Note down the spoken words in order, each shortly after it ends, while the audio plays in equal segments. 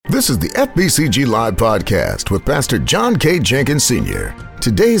This is the FBCG Live Podcast with Pastor John K. Jenkins Sr.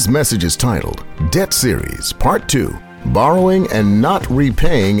 Today's message is titled, Debt Series, Part 2, Borrowing and Not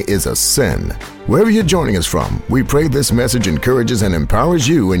Repaying is a Sin. Wherever you're joining us from, we pray this message encourages and empowers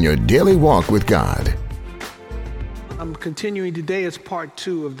you in your daily walk with God. I'm continuing today as part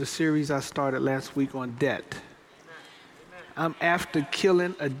 2 of the series I started last week on debt. I'm after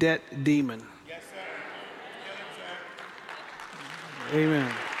killing a debt demon. Yes, sir.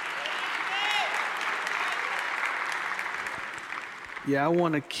 Amen. Yeah, I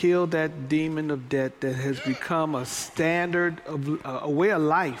want to kill that demon of debt that has become a standard of a way of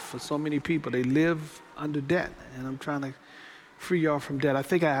life for so many people. They live under debt, and I'm trying to free y'all from debt. I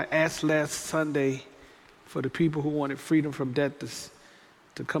think I asked last Sunday for the people who wanted freedom from debt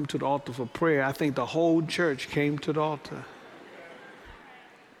to come to the altar for prayer. I think the whole church came to the altar.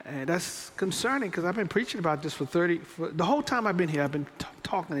 And that's concerning because I've been preaching about this for the whole time I've been here. I've been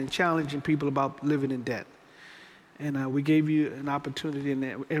talking and challenging people about living in debt. And we gave you an opportunity,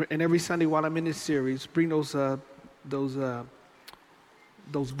 and every Sunday while I'm in this series, bring those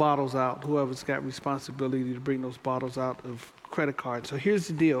bottles out. Whoever's got responsibility to bring those bottles out of credit cards. So here's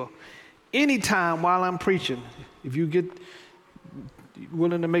the deal: anytime while I'm preaching, if you get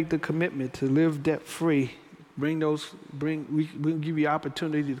willing to make the commitment to live debt free, we'll give you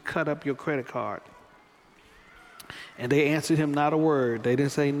opportunity to cut up your credit card. And they answered him not a word. They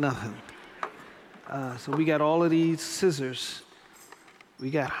didn't say nothing. So we got all of these scissors. We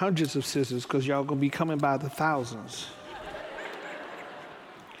got hundreds of scissors because y'all going to be coming by the thousands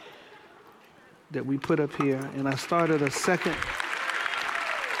that we put up here. And I started a second.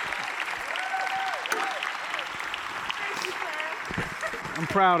 I'm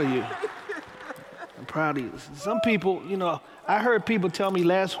proud of you. I'm proud of you. Some people, I heard people tell me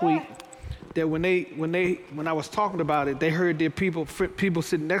last week that when I was talking about it, they heard their people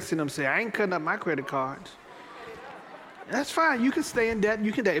sitting next to them say, "I ain't cutting up my credit cards." That's fine. You can stay in debt.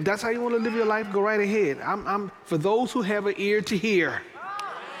 You can. If that's how you want to live your life, go right ahead. I'm for those who have an ear to hear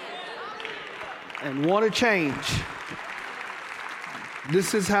and want to change.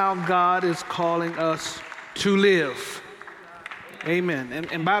 This is how God is calling us to live. Amen.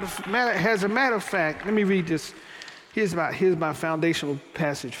 And as a matter of fact, let me read this. Here's my foundational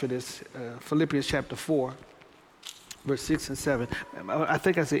passage for this, Philippians chapter 4, verse 6 and 7. I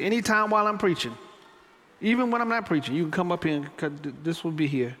think I said, anytime while I'm preaching, even when I'm not preaching, you can come up here and cut. This will be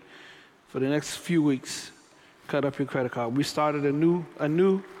here for the next few weeks. Cut up your credit card. We started a new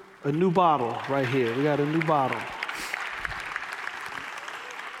bottle right here. We got a new bottle.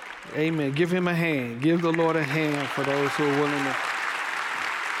 Amen. Give him a hand. Give the Lord a hand for those who are willing to.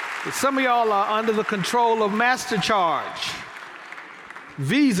 Some of y'all are under the control of MasterCharge.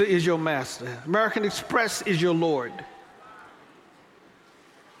 Visa is your master. American Express is your Lord.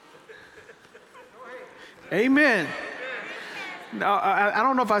 Amen. Now, I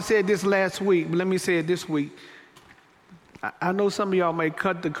don't know if I said this last week, but let me say it this week. I know some of y'all may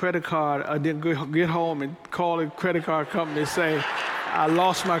cut the credit card or then get home and call the credit card company and say, "I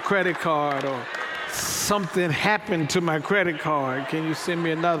lost my credit card," or "Something happened to my credit card. Can you send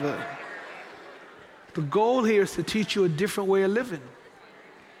me another?" The goal here is to teach you a different way of living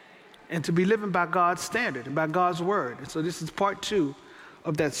and to be living by God's standard and by God's word. And so this is part 2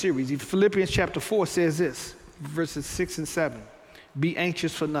 of that series. Philippians chapter 4 says this, verses 6 and 7. Be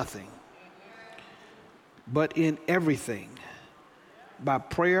anxious for nothing, but in everything, by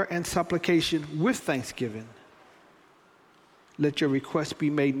prayer and supplication with thanksgiving, let your requests be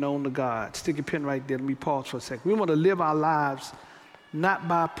made known to God. Stick a pin right there. Let me pause for a second. We want to live our lives not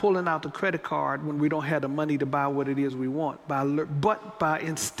by pulling out the credit card when we don't have the money to buy what it is we want, but by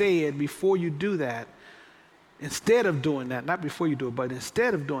instead, before you do that, instead of doing that, not before you do it, but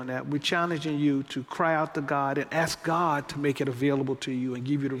instead of doing that, we're challenging you to cry out to God and ask God to make it available to you and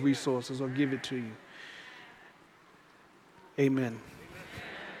give you the resources or give it to you. Amen.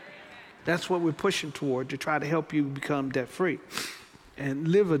 That's what we're pushing toward, to try to help you become debt-free and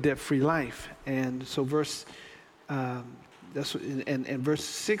live a debt-free life. And so verse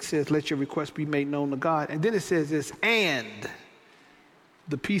 6 says, let your request be made known to God. And then it says this, and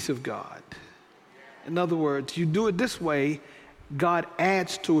the peace of God. In other words, you do it this way, God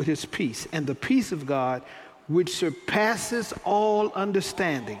adds to it his peace. And the peace of God, which surpasses all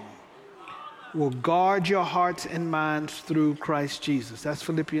understanding, will guard your hearts and minds through Christ Jesus. That's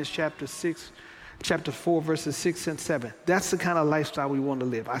Philippians chapter 4, verses 6 and 7. That's the kind of lifestyle we want to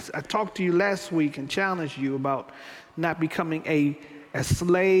live. I talked to you last week and challenged you about not becoming a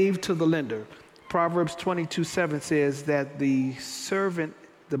slave to the lender. Proverbs 22:7 says that the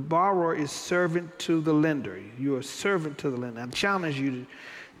borrower is servant to the lender. You're a servant to the lender. I challenge you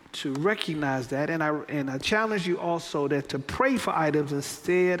recognize that, and I challenge you also that to pray for items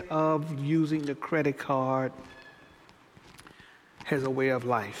instead of using the credit card as a way of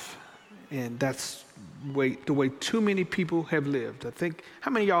life. And that's the way too many people have lived. I think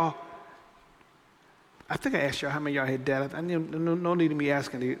I asked y'all how many of y'all had debt. No need of me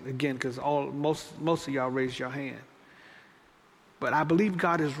asking it again, because most of y'all raised your hand. But I believe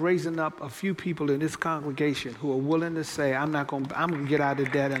God is raising up a few people in this congregation who are willing to say, I'm going to get out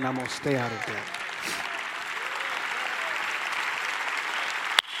of debt, and I'm going to stay out of debt.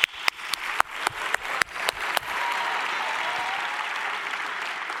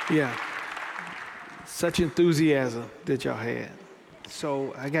 Yeah. Such enthusiasm that y'all had.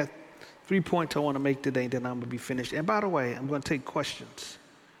 So I got 3 points I want to make today, then I'm going to be finished. And by the way, I'm going to take questions.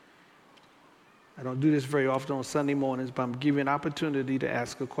 I don't do this very often on Sunday mornings, but I'm giving an opportunity to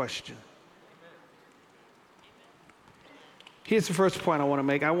ask a question. Here's the first point I want to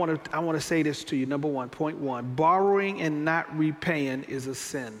make. I want to say this to you. Number one, point one, borrowing and not repaying is a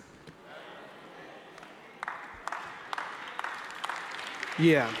sin.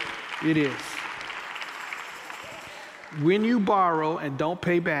 Yeah, it is. When you borrow and don't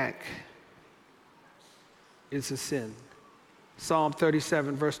pay back, it's a sin. Psalm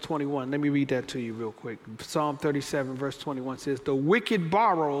 37, verse 21. Let me read that to you real quick. Psalm 37, verse 21 says, the wicked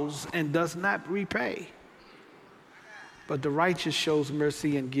borrows and does not repay, but the righteous shows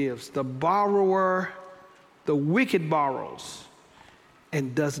mercy and gives. The wicked borrows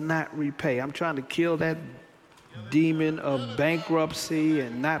and does not repay. I'm trying to kill that demon of bankruptcy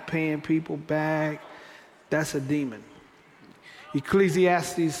and not paying people back. That's a demon.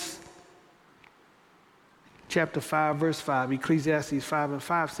 Ecclesiastes chapter 5, verse 5, Ecclesiastes 5 and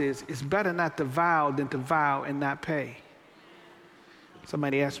 5 says, it's better not to vow than to vow and not pay.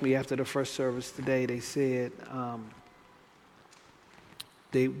 Somebody asked me after the first service today, they said,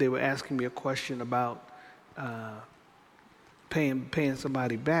 they were asking me a question about paying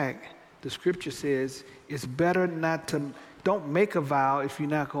somebody back. The scripture says, it's better don't make a vow if you're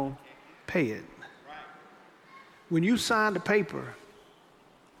not going to pay it. When you sign the paper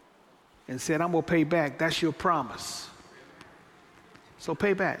and said, I'm going to pay back, that's your promise. So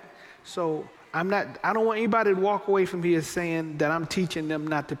pay back. So I don't want anybody to walk away from here saying that I'm teaching them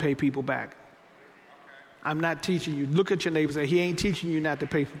not to pay people back. I'm not teaching you. Look at your neighbor and say, he ain't teaching you not to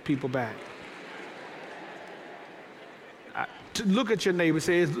pay people back. Look at your neighbor and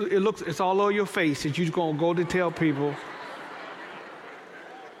say, it's all over your face that you're going to go to tell people.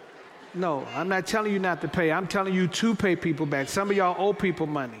 No, I'm not telling you not to pay. I'm telling you to pay people back. Some of y'all owe people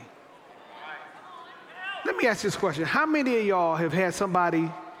money. Let me ask this question. How many of y'all have had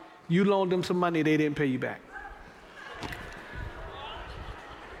somebody, you loaned them some money, they didn't pay you back?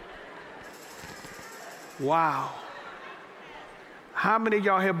 Wow. How many of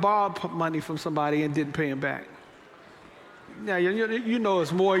y'all have borrowed money from somebody and didn't pay them back? Now, you know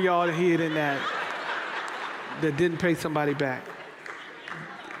it's more of y'all here than that didn't pay somebody back.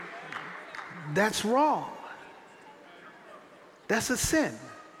 That's wrong. That's a sin.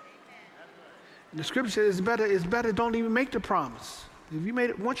 And the scripture says it's better don't even make the promise.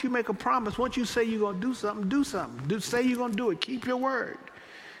 Once you make a promise, once you say you're going to do something. Say you're going to do it. Keep your word.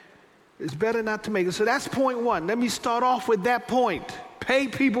 It's better not to make it. So that's point one. Let me start off with that point. Pay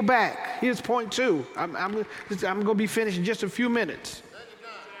people back. Here's point two. I'm going to be finished in just a few minutes.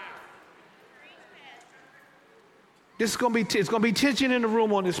 It's going to be tension in the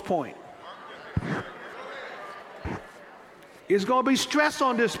room on this point. It's going to be stress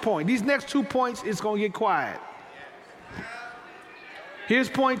on this point. These next 2 points, it's going to get quiet. Here's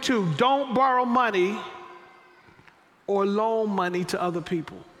point two. Don't borrow money or loan money to other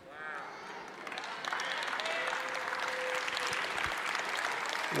people.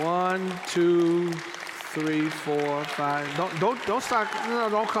 One, two, three, four, five. Don't start. No,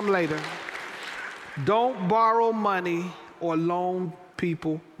 don't come later. Don't borrow money or loan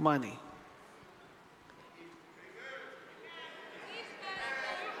people money.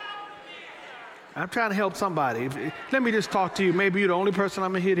 I'm trying to help somebody. Let me just talk to you. Maybe you're the only person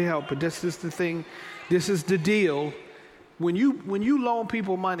I'm here to help, but this is the thing. This is the deal. When you loan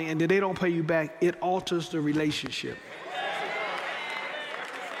people money and they don't pay you back, it alters the relationship.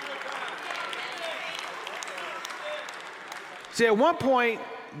 See, at one point,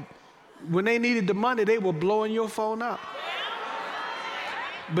 when they needed the money, they were blowing your phone up.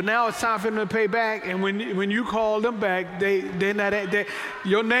 But now it's time for them to pay back, and when you call them back,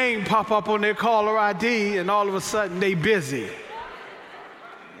 your name pop up on their caller ID, and all of a sudden they busy,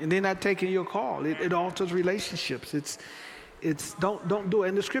 and they're not taking your call. It alters relationships. It's don't do it.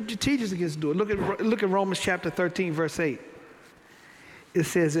 And the scripture teaches against doing it. Look at Romans chapter 13, verse 8. It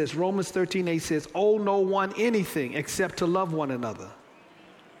says this, Romans 13:8 says, owe no one anything except to love one another.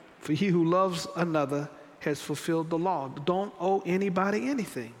 For he who loves another has fulfilled the law. Don't owe anybody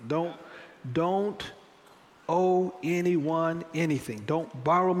anything. Don't owe anyone anything. Don't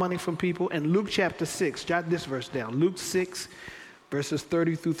borrow money from people. And Luke chapter 6, jot this verse down. Luke 6, verses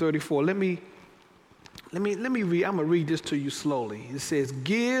 30 through 34. Let me read. I'm going to read this to you slowly. It says,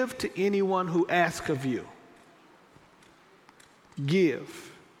 give to anyone who asks of you.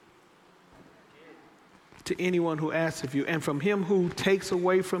 Give to anyone who asks of you. And from him who takes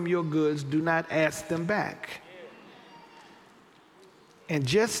away from your goods, do not ask them back. And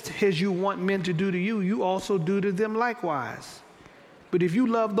just as you want men to do to you, you also do to them likewise. But if you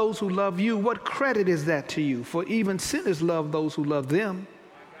love those who love you, what credit is that to you? For even sinners love those who love them.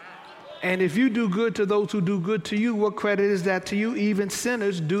 And if you do good to those who do good to you, what credit is that to you? Even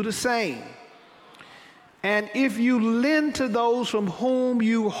sinners do the same. And if you lend to those from whom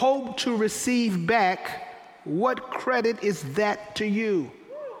you hope to receive back, what credit is that to you?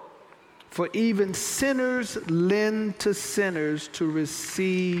 For even sinners lend to sinners to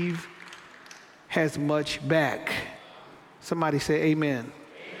receive as much back. Somebody say amen.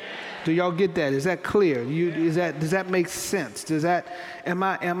 Do y'all get that? Is that clear? Does that make sense? Am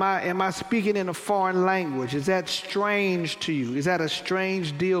I speaking in a foreign language? Is that strange to you? Is that a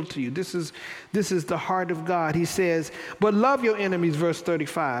strange deal to you? This is the heart of God. He says, but love your enemies, verse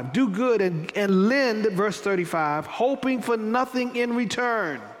 35. Do good and lend, verse 35, hoping for nothing in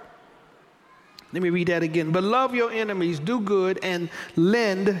return. Let me read that again. But love your enemies, do good and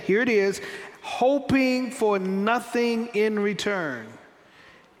lend, here it is, hoping for nothing in return.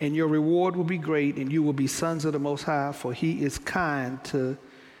 And your reward will be great, and you will be sons of the Most High, for he is kind to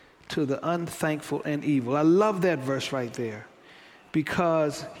the unthankful and evil. I love that verse right there,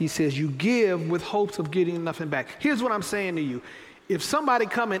 because he says you give with hopes of getting nothing back. Here's what I'm saying to you. If somebody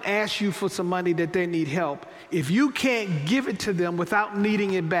come and asks you for some money that they need help, if you can't give it to them without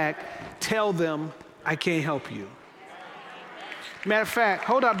needing it back, tell them, I can't help you. Matter of fact,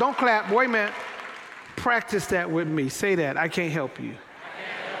 hold up, don't clap, wait a minute. Practice that with me. Say that, I can't help you.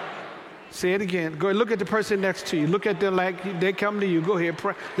 Say it again. Go ahead, look at the person next to you. Look at them like they come to you. Go ahead.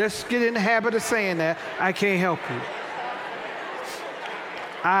 Let's get in the habit of saying that. I can't help you.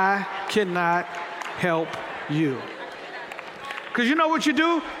 I cannot help you. Because you know what you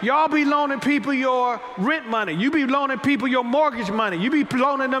do? Y'all be loaning people your rent money. You be loaning people your mortgage money. You be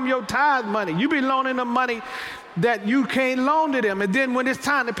loaning them your tithe money. You be loaning them money that you can't loan to them. And then when it's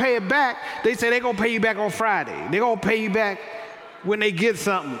time to pay it back, they say they're going to pay you back on Friday. They're going to pay you back when they get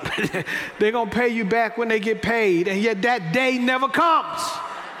something. They're going to pay you back when they get paid. And yet that day never comes.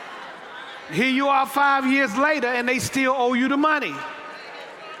 Here you are 5 years later and they still owe you the money.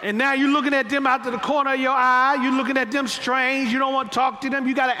 And now you're looking at them out of the corner of your eye. You're looking at them strange. You don't want to talk to them.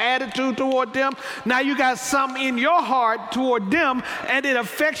 You got an attitude toward them. Now you got something in your heart toward them, and it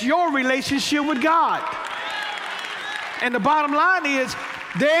affects your relationship with God. And the bottom line is,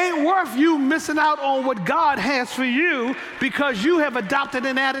 they ain't worth you missing out on what God has for you because you have adopted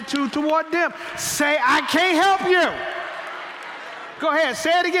an attitude toward them. Say, I can't help you. Go ahead,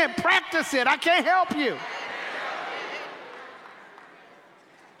 say it again. Practice it. I can't help you.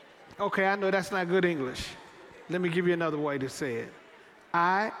 Okay, I know that's not good English. Let me give you another way to say it.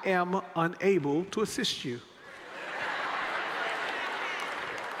 I am unable to assist you.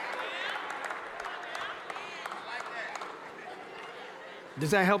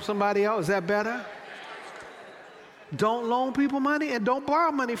 Does that help somebody else? Is that better? Don't loan people money and don't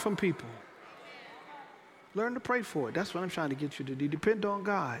borrow money from people. Learn to pray for it. That's what I'm trying to get you to do. Depend on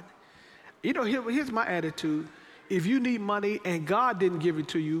God. You know, here's my attitude. If you need money and God didn't give it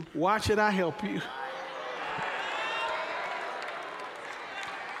to you, why should I help you?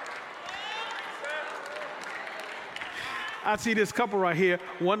 I see this couple right here.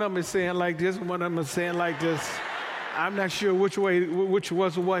 One of them is saying like this, one of them is saying like this. I'm not sure which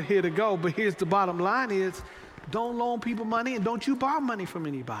was what here to go, but here's the bottom line is, don't loan people money and don't you borrow money from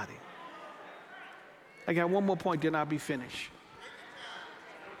anybody. I got one more point, then I'll be finished.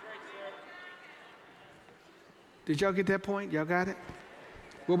 Did y'all get that point? Y'all got it?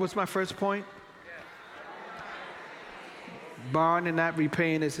 What was my first point? Borrowing and not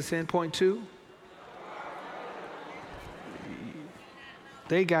repaying is a sin. Point 2.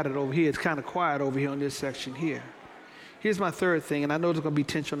 They got it over here. It's kind of quiet over here on this section here. Here's my third thing, and I know there's going to be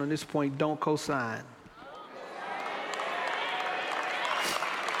tension on this point. Don't co-sign.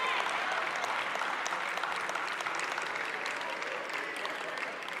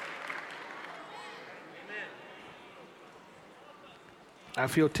 I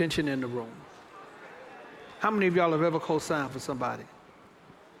feel tension in the room. How many of y'all have ever co-signed for somebody?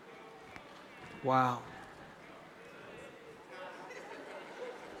 Wow.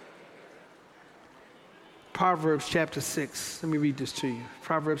 Proverbs chapter 6. Let me read this to you.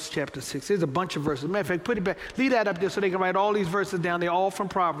 Proverbs chapter 6. There's a bunch of verses. Matter of fact, put it back. Leave that up there so they can write all these verses down. They're all from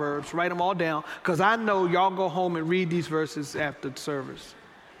Proverbs. Write them all down because I know y'all go home and read these verses after the service.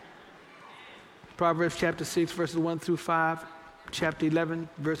 Proverbs chapter 6, verses 1 through 5. Chapter 11,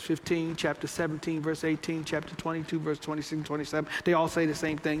 verse 15. Chapter 17, verse 18. Chapter 22, verse 26 and 27. They all say the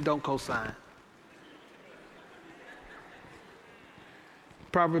same thing. Don't co-sign.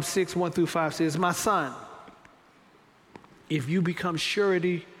 Proverbs 6, 1 through 5 says, my son, if you become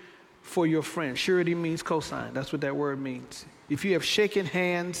surety for your friend. Surety means cosign. That's what that word means. If you have shaken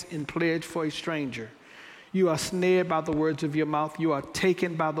hands in pledge for a stranger, you are snared by the words of your mouth. You are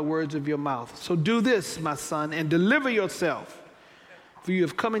taken by the words of your mouth. So do this, my son, and deliver yourself. For you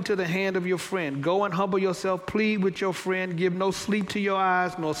have come into the hand of your friend. Go and humble yourself. Plead with your friend. Give no sleep to your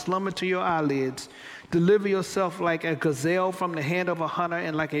eyes, nor slumber to your eyelids. Deliver yourself like a gazelle from the hand of a hunter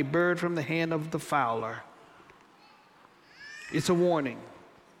and like a bird from the hand of the fowler. It's a warning.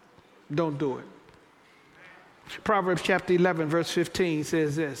 Don't do it. Proverbs chapter 11, verse 15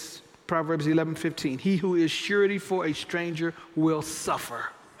 says this. Proverbs 11:15. He who is surety for a stranger will suffer.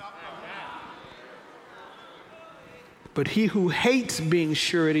 But he who hates being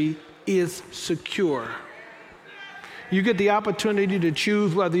surety is secure. You get the opportunity to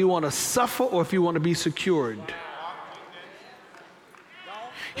choose whether you want to suffer or if you want to be secured.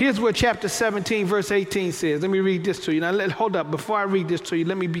 Here's what chapter 17, verse 18 says. Let me read this to you. Now, hold up. Before I read this to you,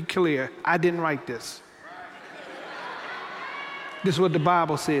 let me be clear. I didn't write this. This is what the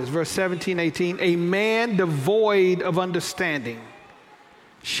Bible says. Verse 17, 18. A man devoid of understanding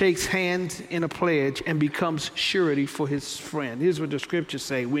shakes hands in a pledge and becomes surety for his friend. Here's what the scriptures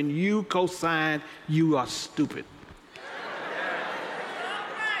say. When you co-sign, you are stupid.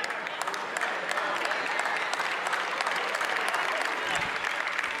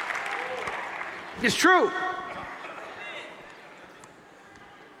 It's true.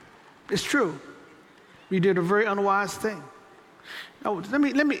 It's true. You did a very unwise thing. Now,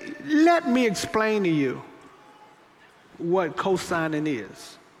 let me explain to you what co-signing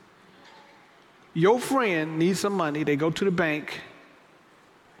is. Your friend needs some money. They go to the bank.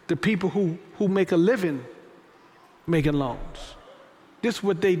 The people who make a living making loans. This is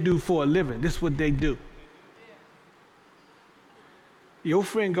what they do for a living. This is what they do. Your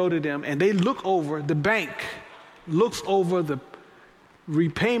friend go to them and they look over, the bank looks over the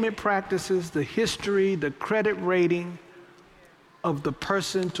repayment practices, the history, the credit rating of the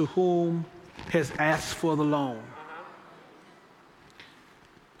person to whom has asked for the loan.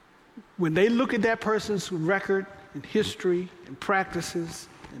 When they look at that person's record and history and practices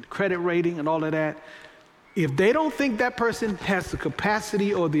and credit rating and all of that, if they don't think that person has the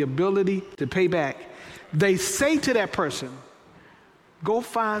capacity or the ability to pay back, they say to that person, go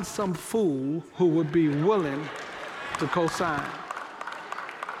find some fool who would be willing to co-sign.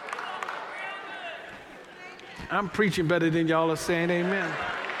 I'm preaching better than y'all are saying amen.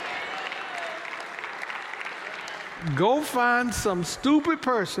 Go find some stupid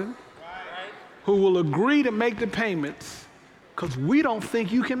person who will agree to make the payments because we don't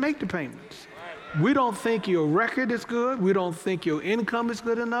think you can make the payments. We don't think your record is good. We don't think your income is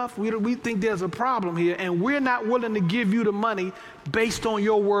good enough. We think there's a problem here, and we're not willing to give you the money based on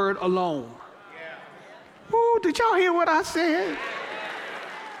your word alone. Yeah. Ooh, did y'all hear what I said?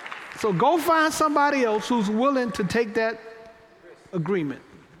 So go find somebody else who's willing to take that agreement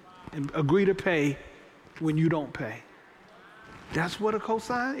and agree to pay when you don't pay. That's what a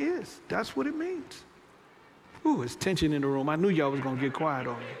cosign is. That's what it means. Ooh, it's tension in the room. I knew y'all was going to get quiet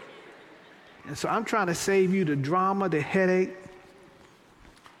on me. And so I'm trying to save you the drama, the headache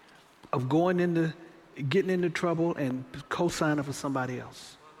of getting into trouble and co-signing for somebody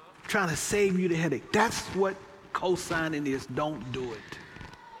else. I'm trying to save you the headache. That's what co-signing is. Don't do it.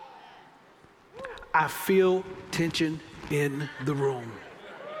 I feel tension in the room.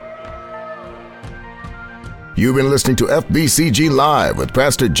 You've been listening to FBCG Live with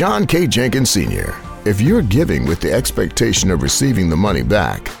Pastor John K. Jenkins Sr. If you're giving with the expectation of receiving the money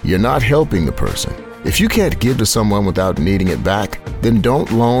back, you're not helping the person. If you can't give to someone without needing it back, then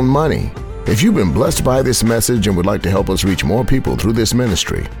don't loan money. If you've been blessed by this message and would like to help us reach more people through this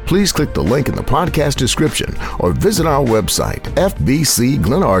ministry, please click the link in the podcast description or visit our website,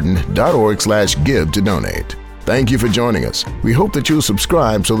 fbcglenarden.org/give to donate. Thank you for joining us. We hope that you'll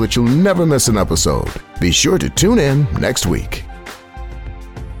subscribe so that you'll never miss an episode. Be sure to tune in next week.